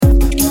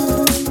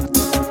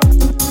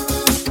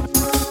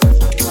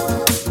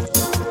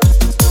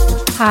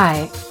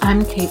Hi,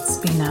 I'm Kate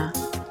Spina.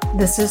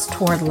 This is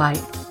Toward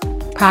Light,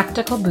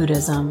 Practical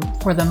Buddhism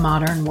for the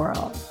Modern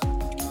World.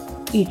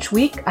 Each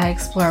week, I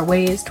explore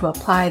ways to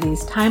apply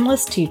these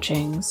timeless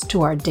teachings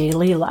to our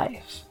daily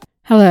life.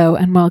 Hello,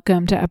 and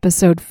welcome to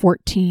episode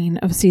 14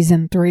 of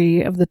season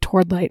 3 of the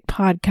Toward Light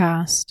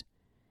podcast.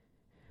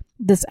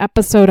 This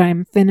episode,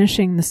 I'm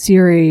finishing the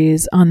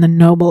series on the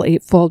Noble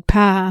Eightfold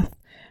Path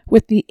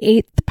with the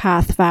 8th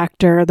path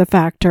factor, the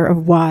factor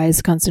of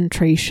wise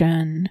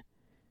concentration.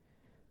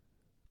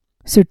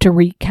 So to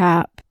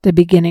recap, the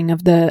beginning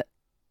of the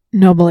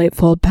Noble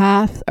Eightfold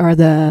Path are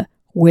the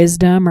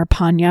wisdom or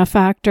panya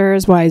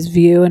factors, wise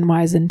view and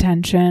wise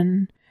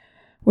intention,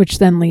 which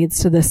then leads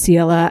to the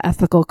sila,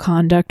 ethical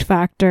conduct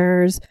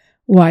factors,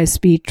 wise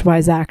speech,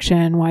 wise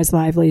action, wise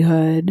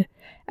livelihood.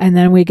 And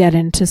then we get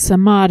into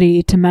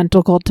samadhi, to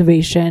mental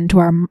cultivation, to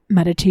our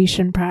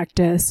meditation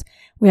practice.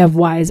 We have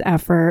wise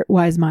effort,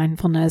 wise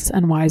mindfulness,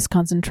 and wise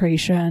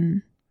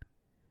concentration.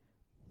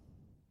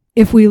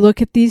 If we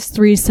look at these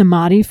 3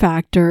 samadhi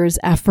factors,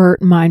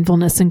 effort,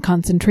 mindfulness, and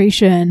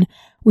concentration,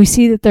 we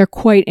see that they're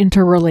quite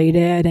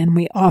interrelated, and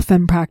we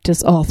often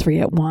practice all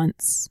 3 at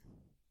once.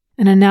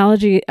 An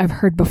analogy I've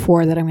heard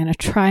before that I'm going to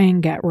try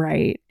and get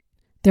right.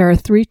 There are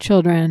 3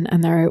 children,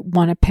 and they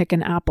want to pick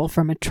an apple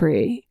from a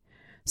tree.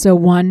 So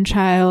one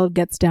child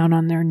gets down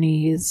on their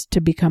knees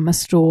to become a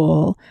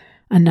stool.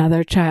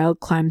 Another child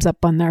climbs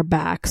up on their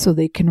back so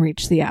they can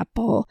reach the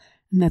apple.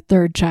 And the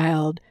third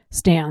child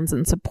stands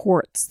and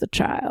supports the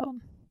child.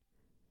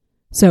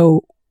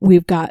 So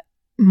we've got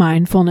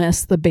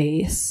mindfulness, the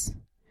base.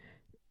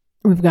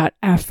 We've got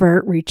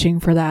effort,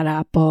 reaching for that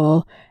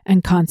apple,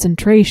 and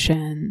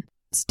concentration,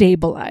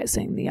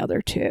 stabilizing the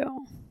other 2.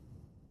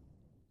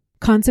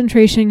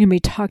 Concentration can be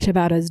talked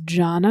about as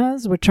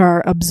jhanas, which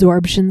are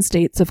absorption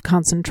states of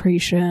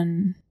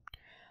concentration.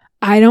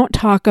 I don't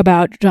talk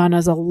about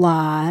jhanas a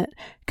lot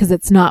because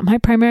it's not my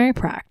primary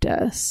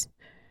practice.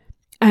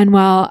 And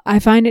while I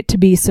find it to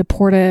be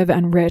supportive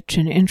and rich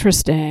and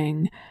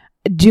interesting,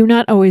 I do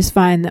not always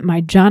find that my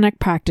jhanic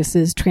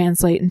practices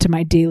translate into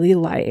my daily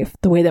life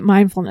the way that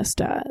mindfulness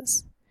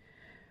does.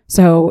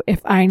 So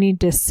if I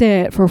need to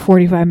sit for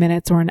 45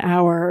 minutes or an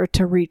hour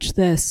to reach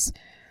this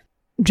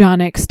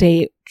jhanic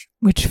state,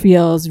 which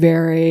feels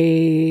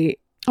very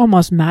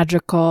almost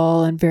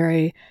magical and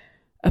very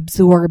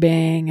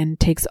absorbing and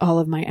takes all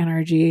of my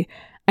energy,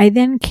 I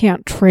then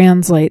can't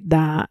translate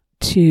that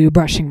to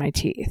brushing my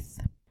teeth.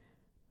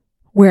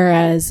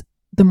 Whereas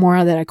the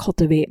more that I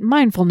cultivate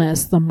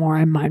mindfulness, the more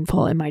I'm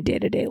mindful in my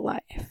day-to-day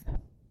life.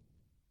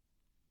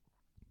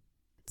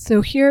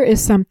 So here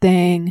is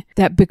something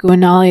that Bhikkhu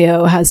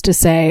Analayo has to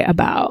say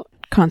about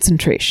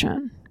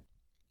concentration.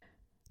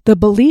 The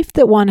belief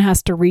that one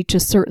has to reach a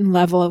certain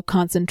level of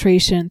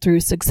concentration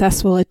through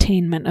successful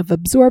attainment of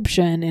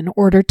absorption in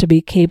order to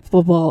be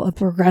capable of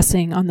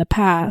progressing on the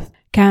path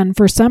can,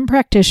 for some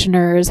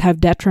practitioners, have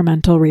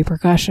detrimental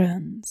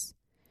repercussions.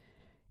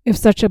 If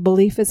such a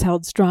belief is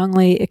held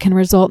strongly, it can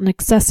result in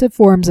excessive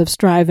forms of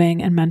striving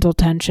and mental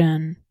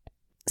tension.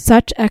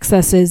 Such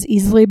excesses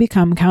easily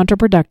become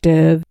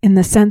counterproductive in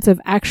the sense of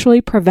actually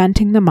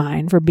preventing the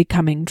mind from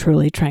becoming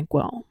truly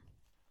tranquil.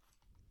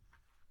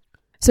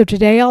 So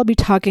today I'll be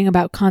talking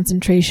about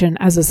concentration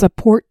as a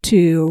support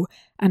to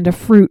and a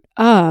fruit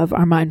of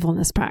our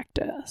mindfulness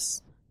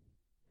practice.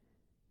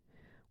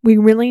 We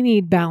really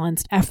need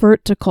balanced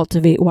effort to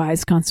cultivate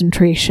wise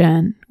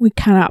concentration. We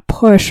cannot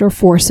push or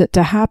force it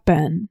to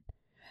happen.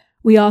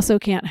 We also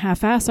can't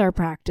half-ass our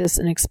practice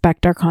and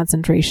expect our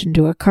concentration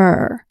to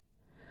occur.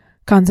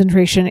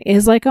 Concentration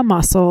is like a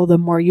muscle. The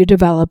more you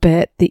develop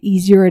it, the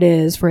easier it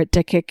is for it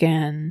to kick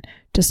in,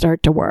 to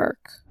start to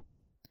work.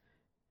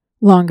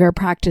 Longer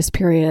practice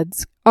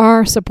periods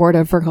are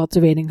supportive for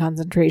cultivating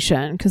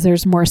concentration because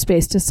there's more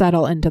space to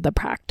settle into the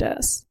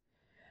practice.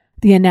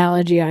 The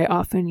analogy I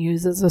often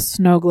use is a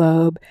snow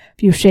globe.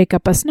 If you shake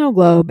up a snow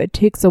globe, it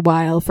takes a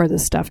while for the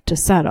stuff to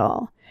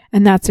settle.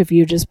 And that's if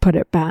you just put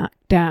it back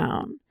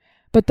down.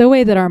 But the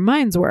way that our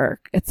minds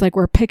work, it's like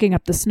we're picking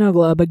up the snow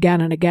globe again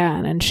and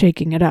again and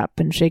shaking it up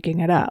and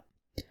shaking it up.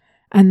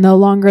 And the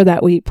longer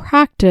that we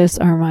practice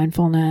our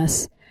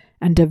mindfulness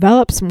and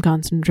develop some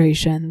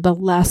concentration, the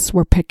less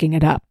we're picking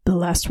it up, the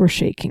less we're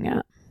shaking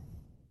it.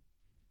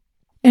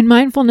 In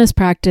mindfulness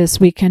practice,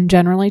 we can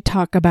generally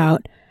talk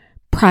about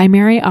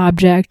primary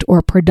object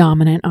or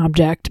predominant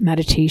object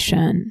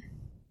meditation.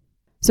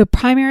 So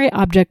primary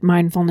object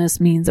mindfulness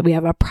means that we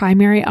have a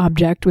primary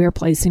object we are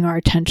placing our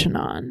attention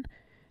on.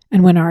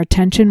 And when our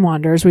attention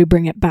wanders, we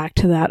bring it back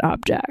to that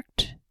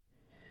object.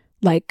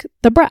 Like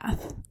the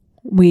breath.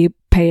 We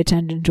pay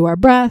attention to our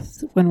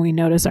breath. When we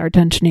notice our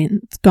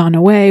attention has gone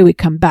away, we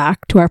come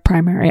back to our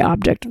primary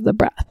object of the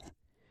breath.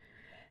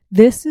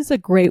 This is a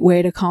great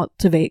way to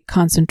cultivate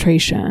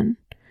concentration.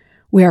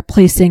 We are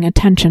placing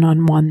attention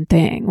on one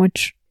thing,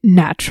 which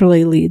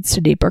naturally leads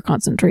to deeper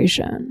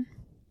concentration.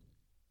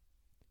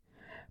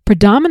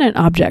 Predominant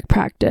object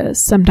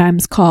practice,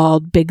 sometimes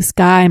called big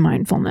sky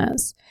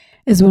mindfulness,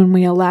 is when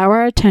we allow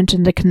our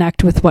attention to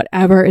connect with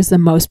whatever is the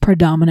most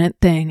predominant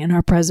thing in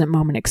our present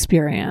moment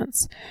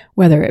experience,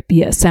 whether it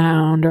be a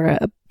sound or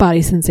a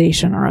body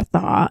sensation or a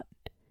thought.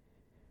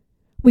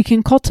 We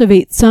can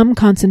cultivate some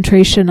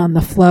concentration on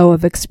the flow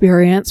of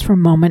experience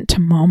from moment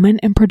to moment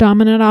in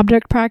predominant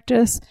object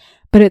practice,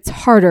 but it's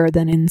harder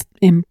than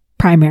in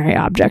primary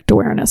object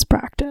awareness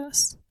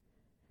practice.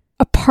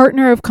 A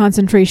partner of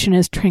concentration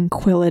is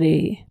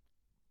tranquility.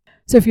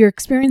 So if you're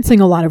experiencing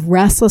a lot of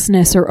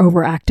restlessness or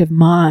overactive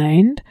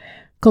mind,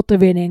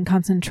 cultivating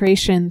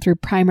concentration through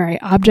primary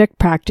object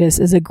practice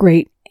is a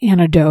great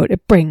antidote.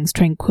 It brings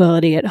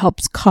tranquility. It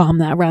helps calm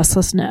that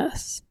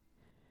restlessness.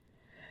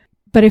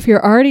 But if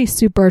you're already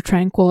super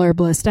tranquil or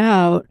blissed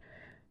out,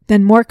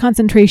 then more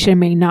concentration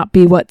may not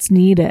be what's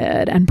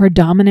needed, and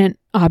predominant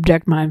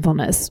object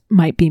mindfulness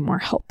might be more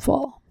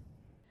helpful.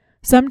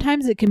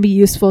 Sometimes it can be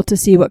useful to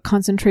see what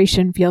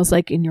concentration feels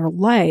like in your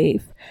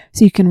life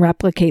so you can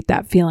replicate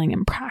that feeling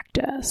in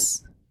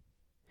practice.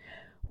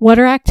 What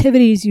are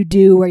activities you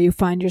do where you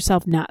find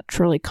yourself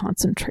naturally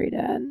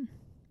concentrated?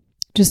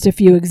 Just a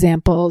few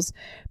examples: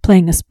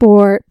 playing a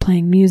sport,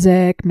 playing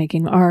music,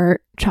 making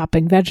art,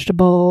 chopping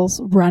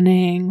vegetables,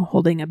 running,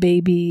 holding a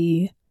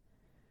baby.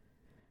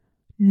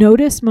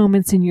 Notice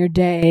moments in your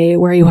day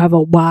where you have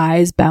a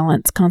wise,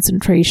 balanced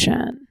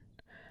concentration.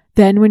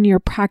 Then when you're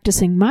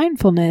practicing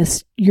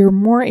mindfulness, you're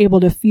more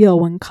able to feel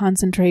when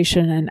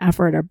concentration and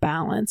effort are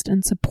balanced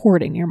and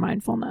supporting your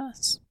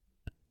mindfulness.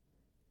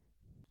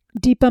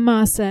 Dipa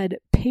Ma said,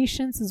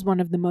 "Patience is one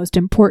of the most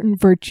important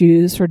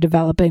virtues for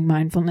developing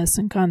mindfulness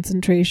and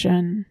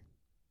concentration."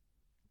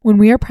 When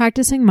we are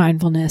practicing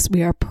mindfulness,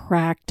 we are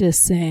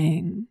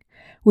practicing.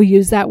 We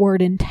use that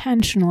word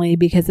intentionally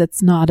because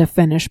it's not a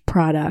finished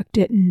product.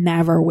 It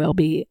never will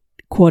be,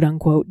 quote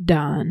unquote,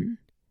 done.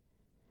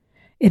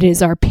 It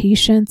is our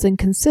patience and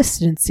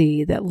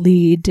consistency that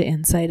lead to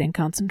insight and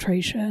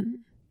concentration.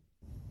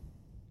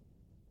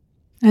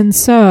 And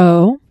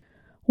so,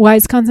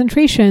 wise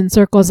concentration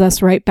circles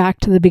us right back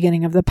to the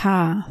beginning of the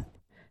path,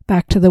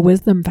 back to the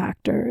wisdom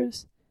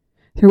factors.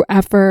 Through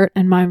effort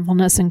and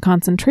mindfulness and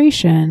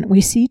concentration, we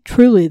see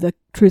truly the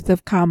truth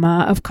of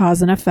karma, of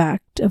cause and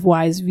effect, of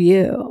wise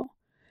view.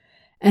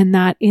 And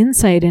that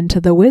insight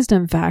into the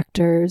wisdom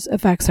factors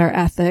affects our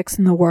ethics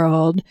in the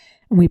world,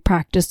 and we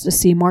practice to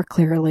see more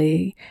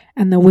clearly,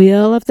 and the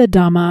wheel of the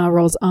Dhamma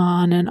rolls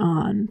on and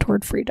on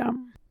toward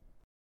freedom.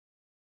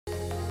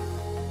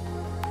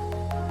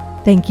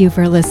 Thank you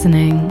for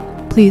listening.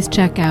 Please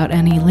check out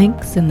any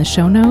links in the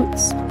show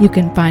notes. You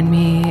can find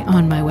me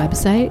on my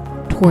website,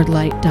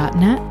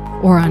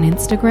 towardlight.net, or on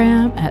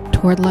Instagram at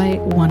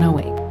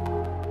towardlight108.